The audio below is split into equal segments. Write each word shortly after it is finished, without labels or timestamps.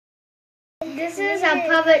This is a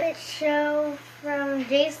puppet show from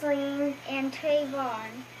Jace and Trey.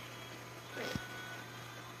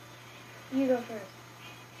 You go first.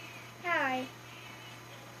 Hi.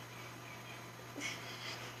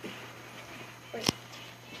 Wait.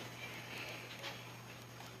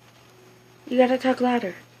 You gotta talk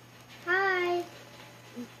louder. Hi.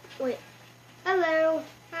 Wait. Hello.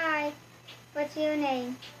 Hi. What's your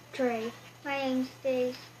name? Trey. My name's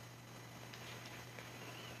Jace.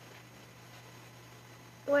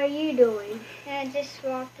 What are you doing? Just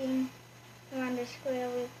walking around the square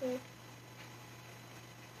real quick.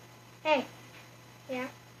 Hey. Yeah.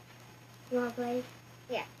 You wanna play?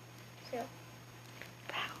 Yeah. So.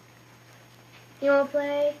 You wanna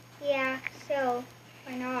play? Yeah. So.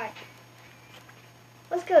 Why not?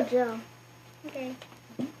 Let's go jump. Okay.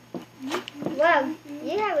 Wow.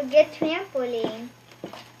 You have a good trampoline.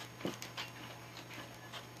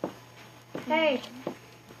 Hey.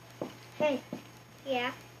 Hey.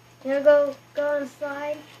 Yeah. You wanna go on a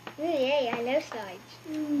slide? Ooh, yay, I love slides.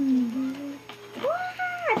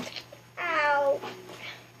 What? Ow.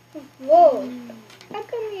 Whoa. How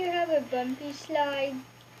come you have a bumpy slide?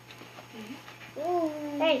 Ooh.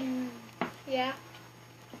 Hey. Yeah.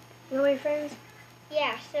 You want to be friends?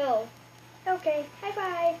 Yeah, so. Okay. High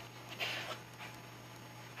five.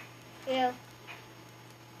 Yeah.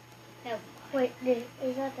 No. Wait,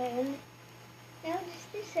 is that the end? No,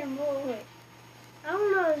 just do some more. Wait. I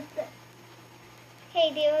don't know.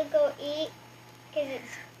 Hey, do you want to go eat? Because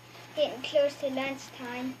it's getting close to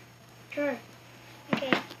lunchtime. Sure.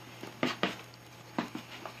 Okay.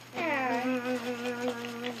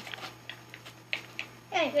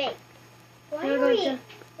 Hey, wait. Why are we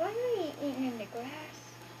eating in the grass?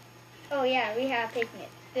 Oh, yeah, we have picnic.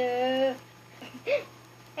 Duh.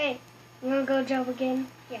 Hey, you want to go jump again?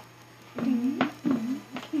 Yeah.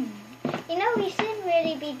 You know, we shouldn't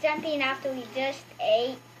really be jumping after we just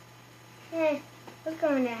ate. Hey, let's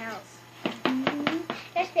go in the house.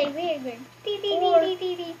 Let's play weird game.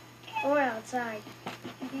 Or outside.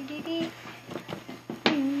 Let's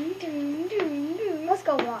Let's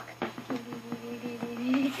go walk.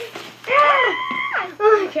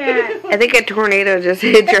 Okay. I think a tornado just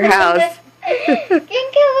hit your house. Get killed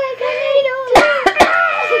by a tornado!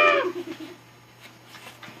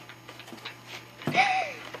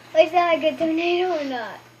 Is that a good tornado or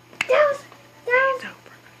not? That was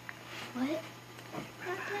what?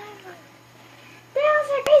 That was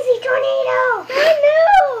a crazy tornado! I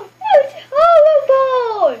know! That was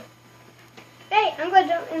horrible! Hey, I'm gonna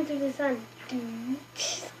jump into the sun.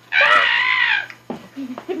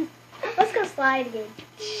 Let's go slide again.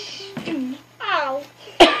 Ow!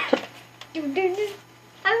 I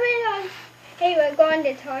ran on. Hey, we're going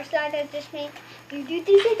to tar slide I just made.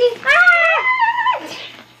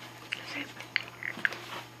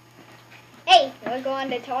 Hey, we're going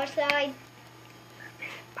to tar slide.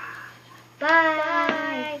 Bye.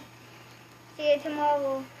 Bye. See you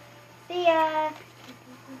tomorrow. See ya.